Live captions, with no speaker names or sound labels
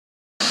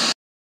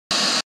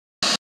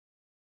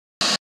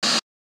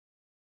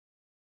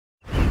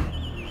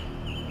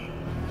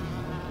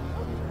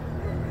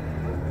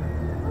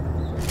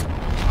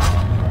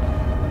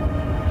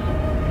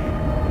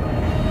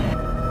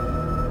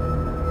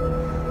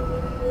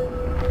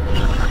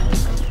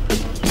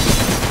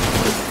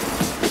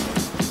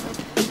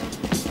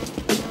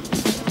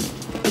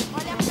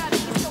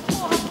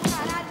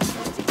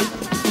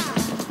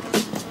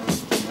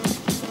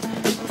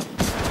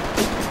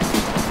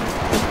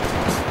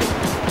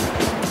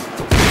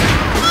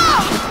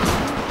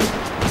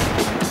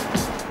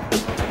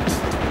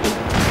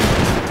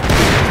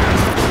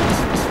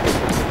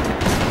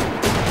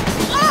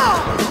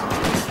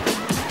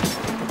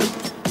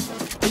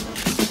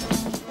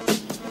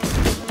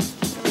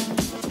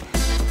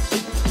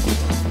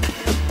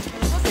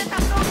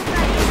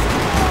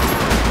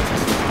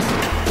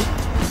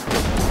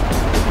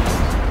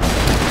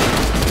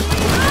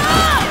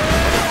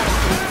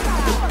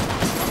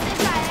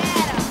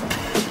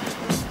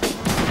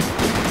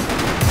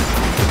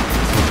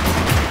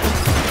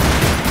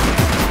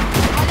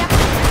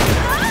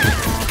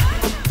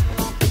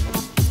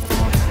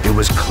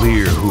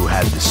clear who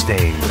had the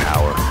staying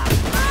power.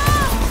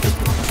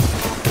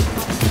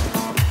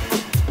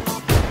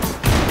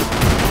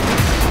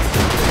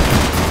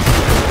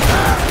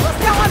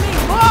 Você é um homem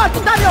morto,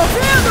 tá me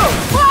ouvindo?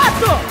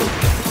 Morto!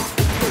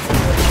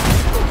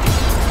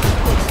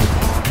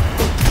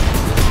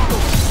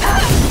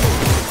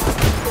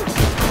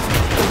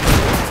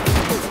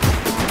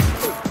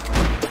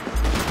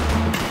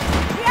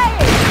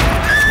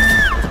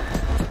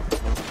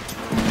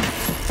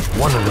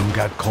 One of them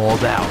got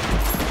called out.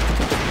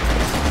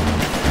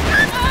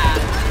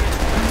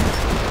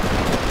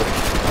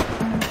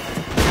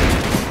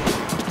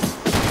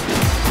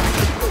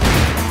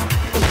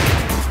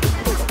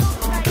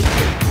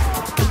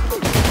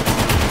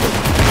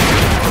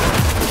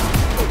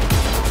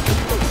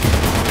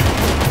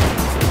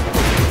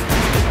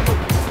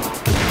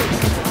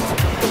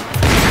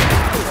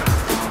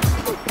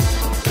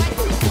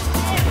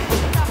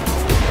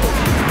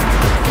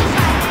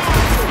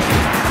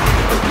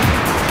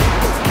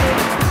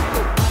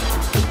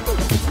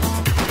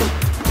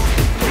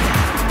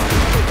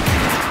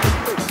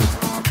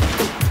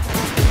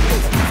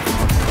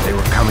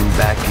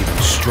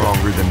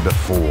 Stronger than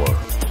before.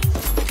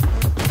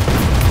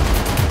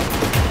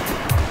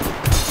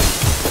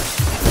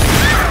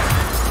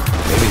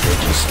 Maybe they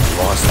just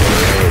lost their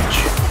edge.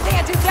 Tem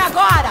a dizer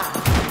agora!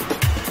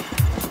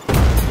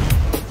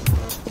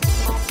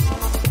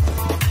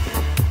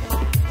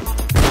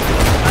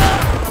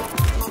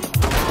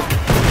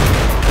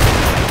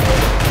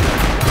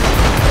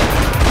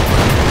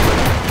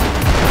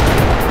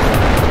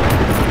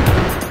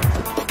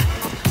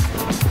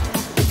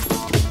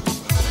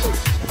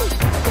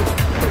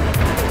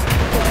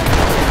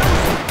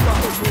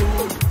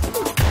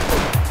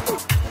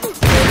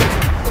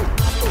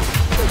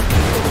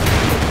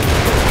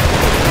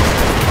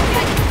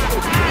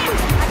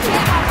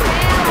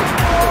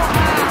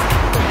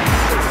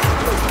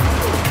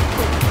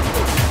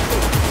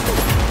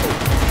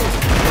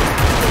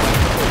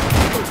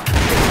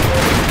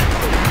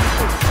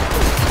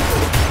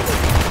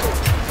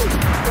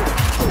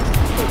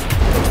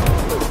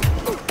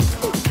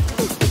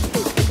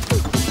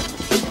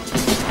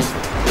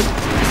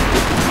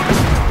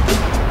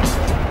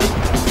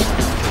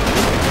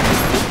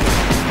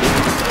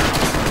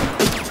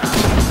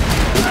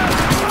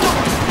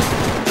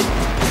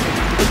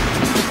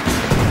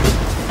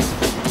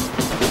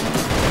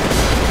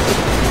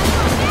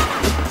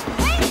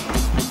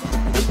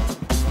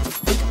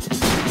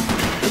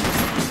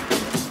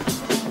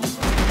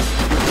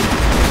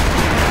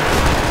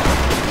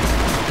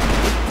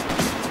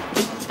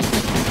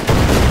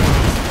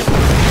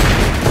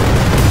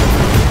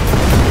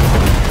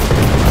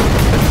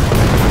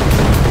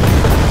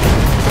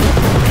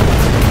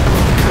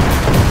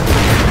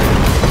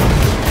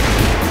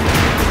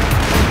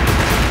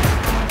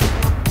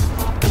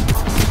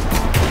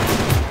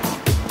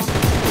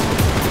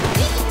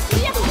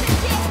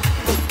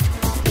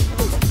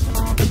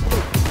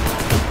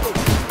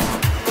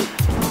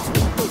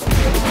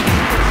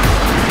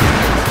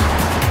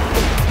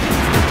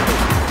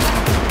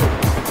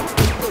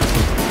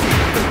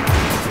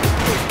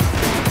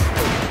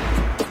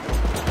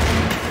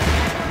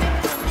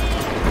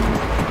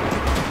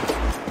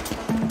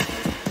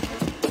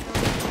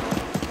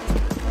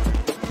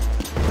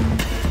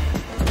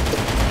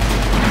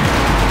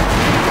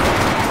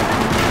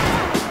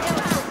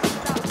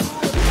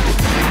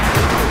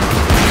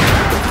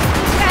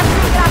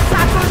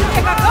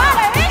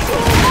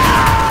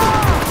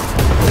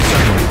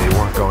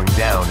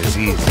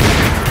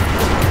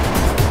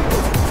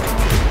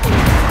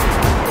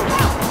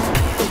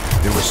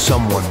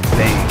 Someone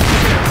bathed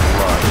in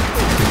blood.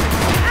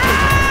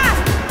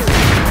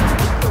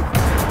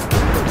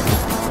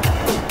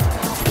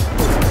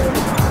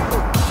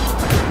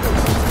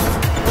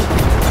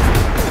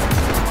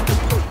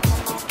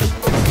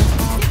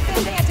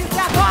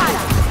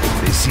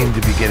 They seem to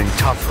be getting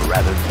tougher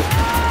rather than...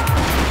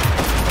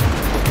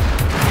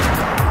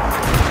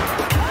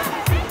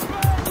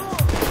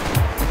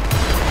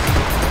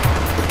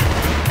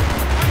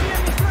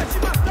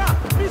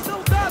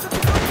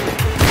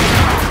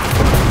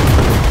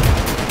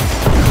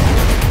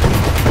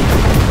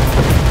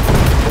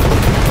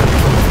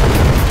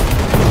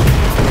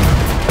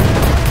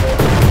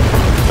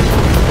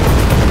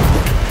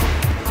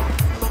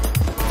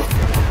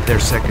 Their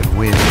second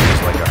wind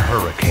is like a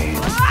hurricane.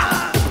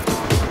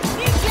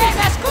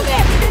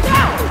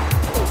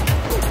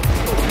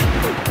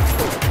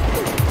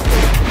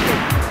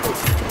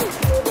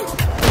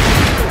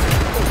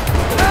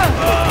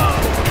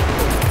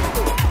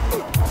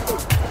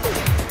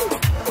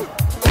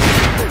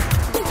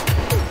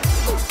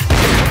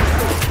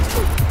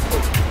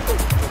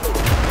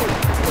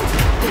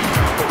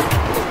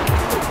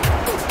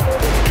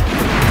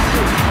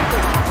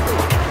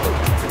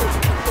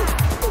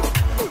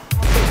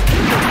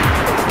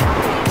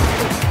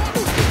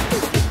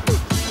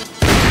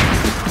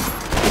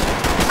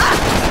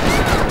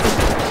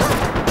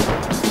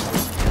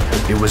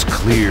 It was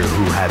clear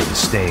who had the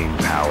staying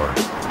power.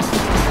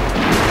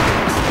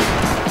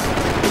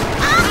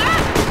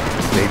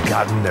 they'd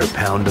gotten their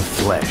pound of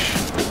flesh.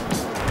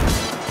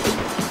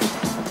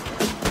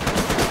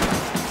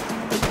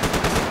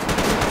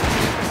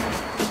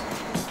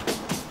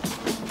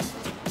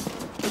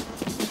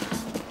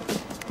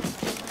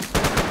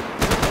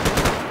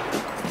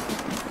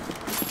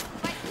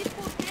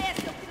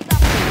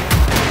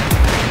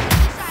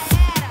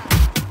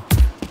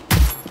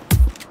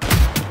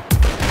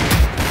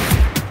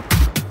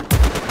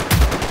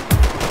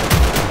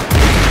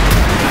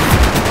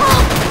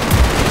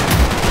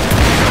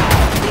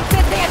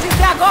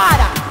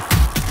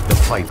 The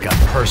fight got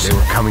personal.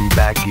 They were coming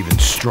back even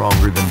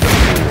stronger than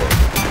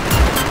before.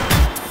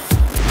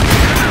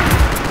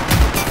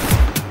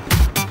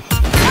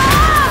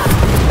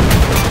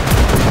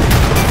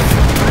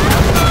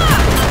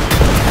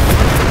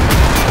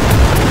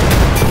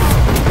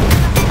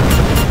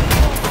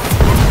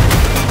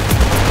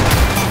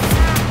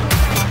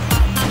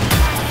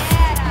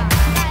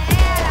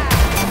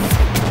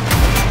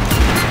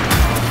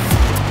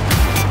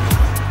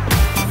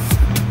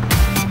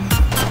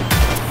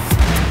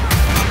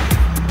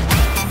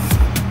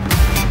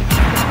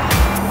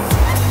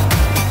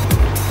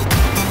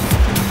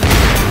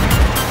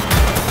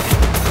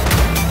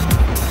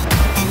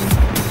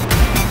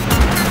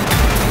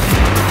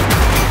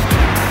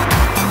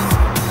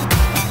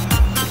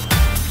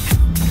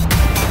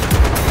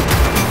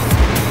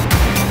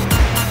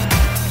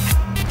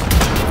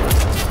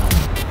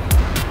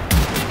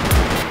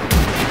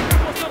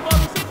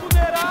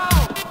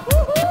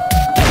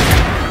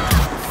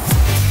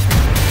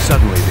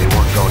 Suddenly, they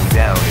weren't going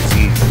down as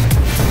easily.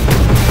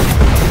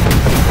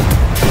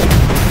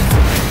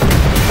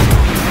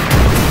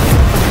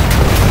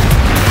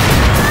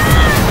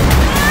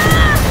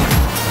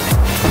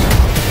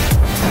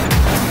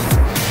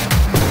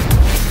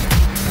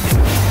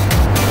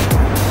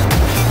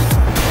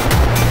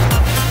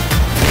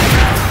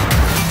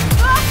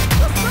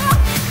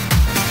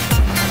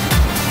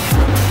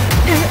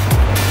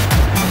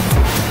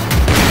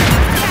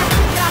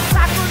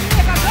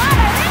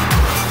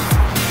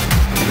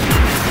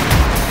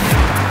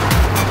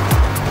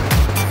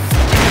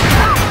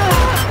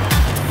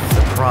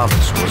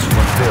 Promise was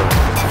fulfilled.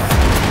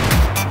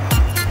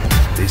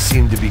 They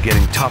seemed to be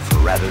getting tougher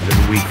rather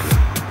than weaker.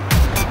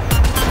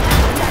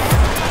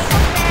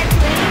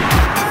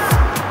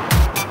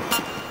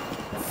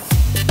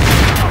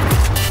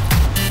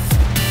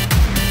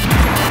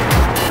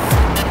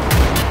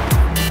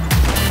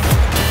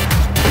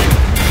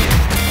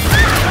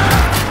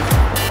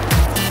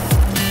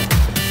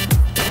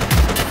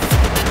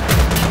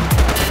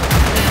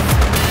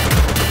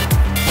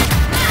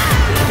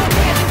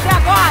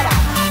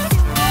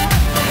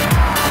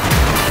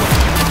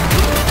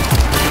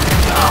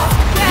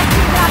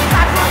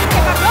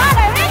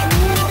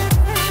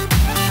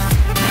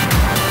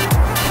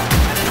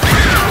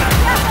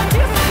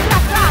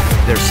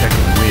 Their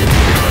second wind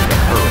was like a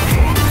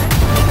hurricane.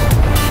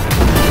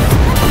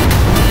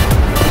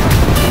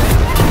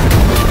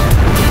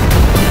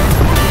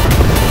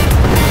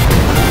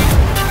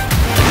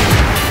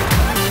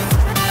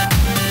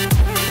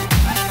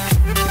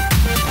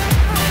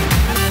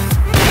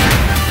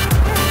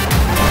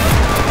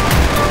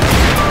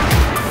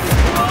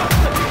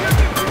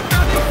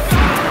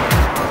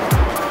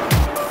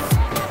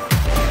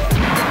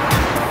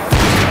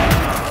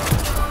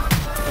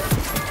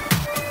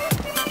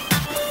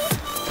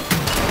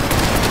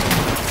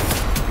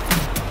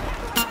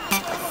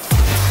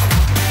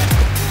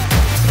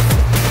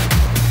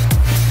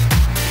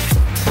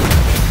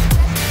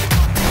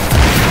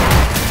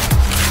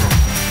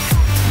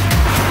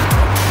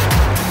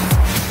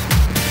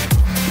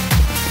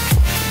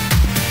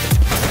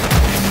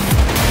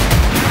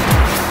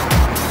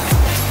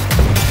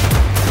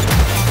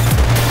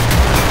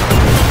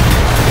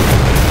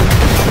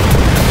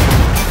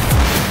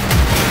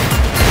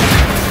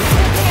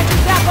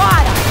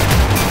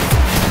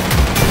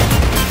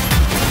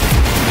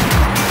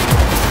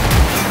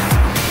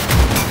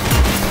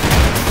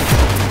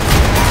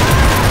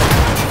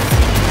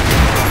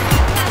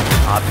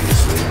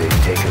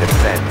 Taken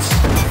offense.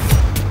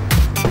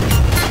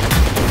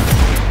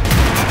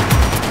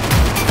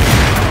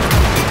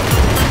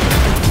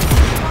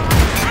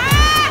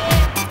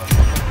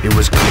 It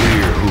was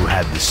clear who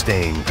had the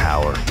staying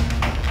power.